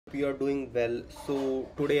you are doing well. So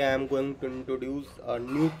today I am going to introduce a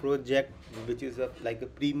new project which is like a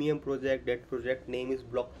premium project. That project name is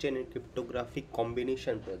blockchain and cryptography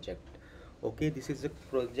combination project. Okay, this is a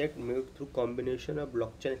project made through combination of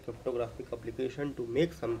blockchain and cryptographic application to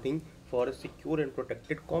make something for a secure and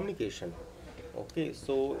protected communication. Okay,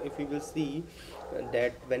 so if you will see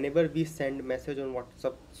that whenever we send message on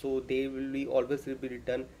WhatsApp, so they will be always will be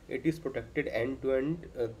written it is protected end to end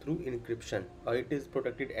through encryption, or it is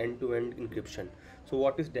protected end to end encryption. So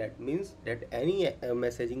what is that? Means that any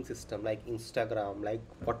messaging system like Instagram, like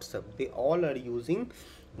WhatsApp, they all are using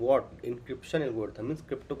what encryption algorithm, means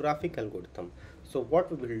cryptographic algorithm. So what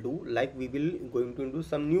we will do, like we will going to do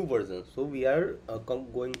some new versions. So we are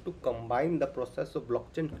going to combine the process of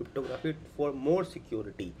blockchain cryptography for more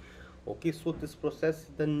security. Okay, so this process is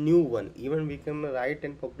the new one. Even we can write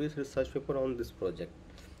and publish research paper on this project.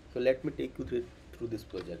 So let me take you through this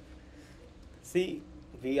project. See,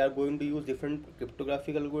 we are going to use different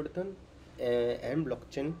cryptographic algorithm and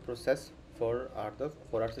blockchain process for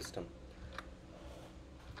our system.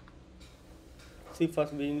 See,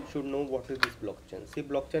 first we should know what is this blockchain. See,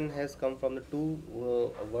 blockchain has come from the two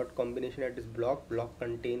word combination, that is block. Block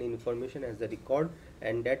contain information as a record,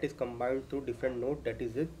 and that is combined through different node, that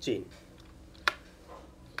is a chain.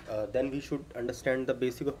 Then we should understand the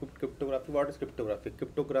basic of cryptography. What is cryptography?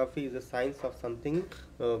 Cryptography is a science of something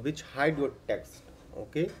which hide your text.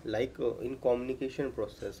 Okay, like in communication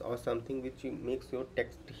process or something which makes your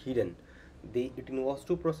text hidden. It involves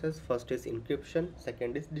two processes. First is encryption,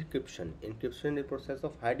 second is decryption. Encryption is the process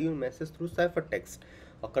of hiding your message through ciphertext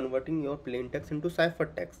or converting your plain text into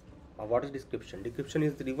ciphertext. What is decryption? Decryption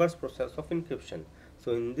is the reverse process of encryption.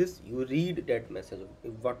 So in this you read that message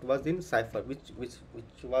what was in cipher, which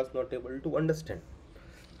was not able to understand.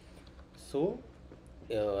 So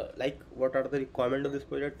like what are the requirement of this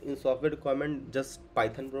project? In software requirement, just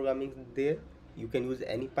Python programming is there. You can use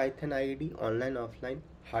any Python IDE, online, offline.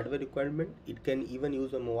 Hardware requirement, it can even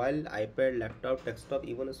use a mobile, iPad, laptop, desktop,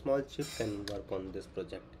 even a small chip can work on this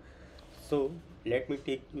project. So let me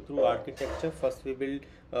take you through architecture. First we will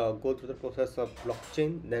go through the process of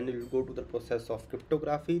blockchain, then we will go to the process of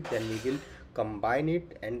cryptography, then we will combine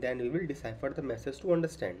it, and then we will decipher the message to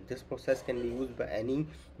understand. This process can be used by any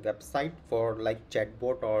website for like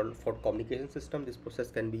chatbot or for communication system. This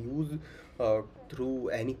process can be used through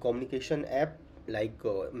any communication app like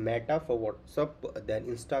Meta for WhatsApp, then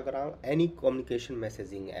Instagram, any communication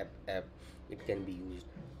messaging app it can be used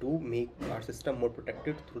to make our system more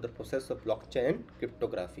protected through the process of blockchain and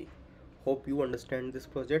cryptography. Hope you understand this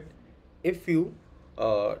project. If you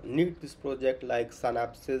need this project like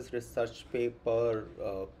synopsis, research paper,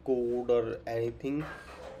 code or anything,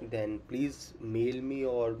 then please mail me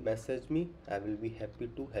or message me. I will be happy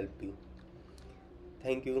to help you.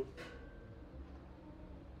 Thank you.